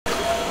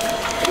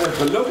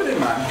But look at him,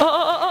 man.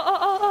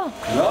 Oh.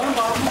 No, man.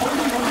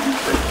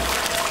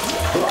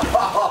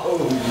 Oh,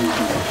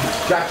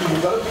 Jackie,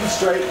 you've got to be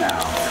straight now.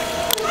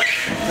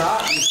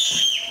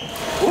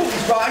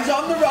 Oh, he's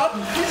on the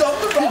run. He's on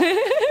the run.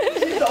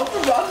 He's on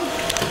the run.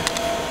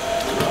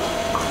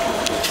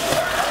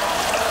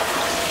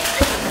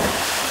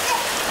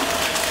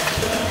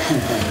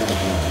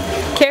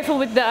 Careful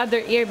with the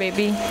other ear,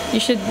 baby. You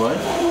should throw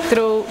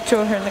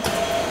her like.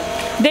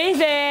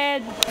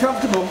 David!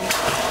 Comfortable.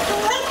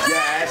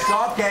 Yeah,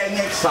 stop getting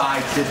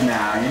excited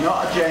now. You're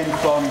not a Jane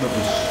Fond of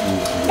a school.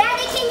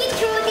 Daddy, can you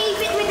throw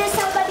David with the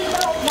somebody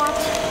like that?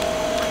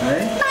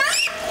 Hey?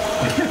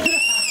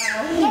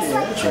 Yes,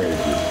 like can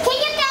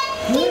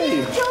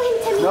you throw him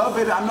to me? No,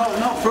 but I'm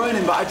not throwing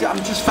him, but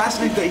I'm just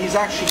fascinated that he's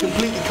actually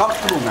completely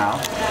comfortable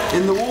now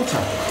in the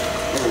water.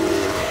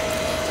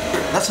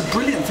 That's a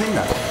brilliant thing,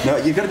 that. No,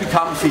 you've got to be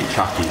comfy,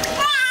 Chucky.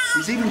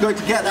 He's even going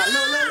to get that.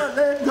 Look,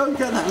 let him go and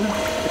get that.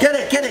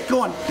 Get it,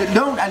 go on.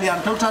 Don't,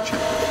 Elian, don't touch it.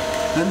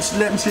 Let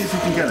him see if he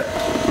can get it.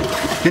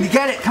 Can you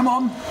get it? Come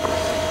on.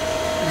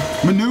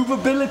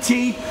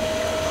 Maneuverability.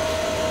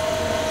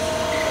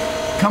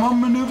 Come on,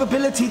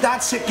 maneuverability.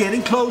 That's it.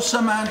 Getting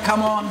closer, man.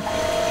 Come on.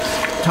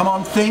 Come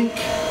on, think.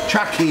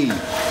 Chucky.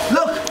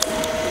 Look.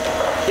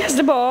 Here's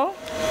the ball.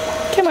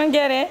 Come on,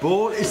 get it.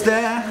 Ball is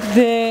there.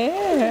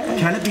 There.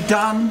 Can it be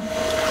done?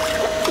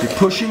 You're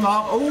pushing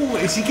off. Oh,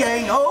 is he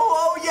getting?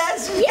 Oh,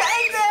 yes, he's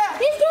getting there.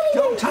 He's getting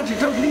Don't touch it.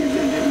 Don't leave it.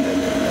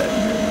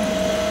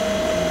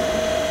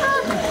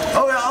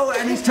 Oh,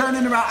 and he's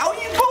turning around. Oh,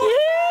 you ball.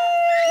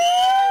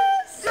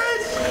 Yes.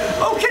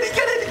 Oh, can he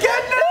get it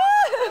again now?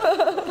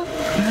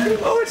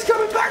 Oh, it's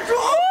coming back.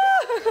 Oh,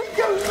 it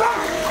comes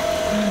back.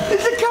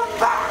 Is it come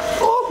back?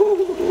 Oh.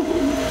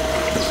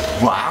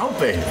 Wow,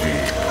 baby.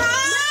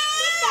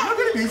 Look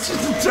at him. He's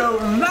just a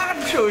total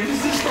natural.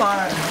 He's just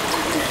like...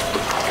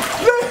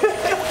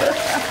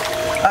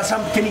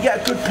 Can you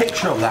get a good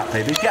picture of that,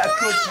 baby? Get a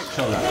good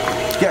picture of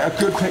that. Get a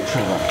good picture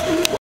of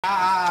that.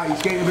 Ah,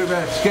 he's getting a bit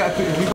red. Get a good...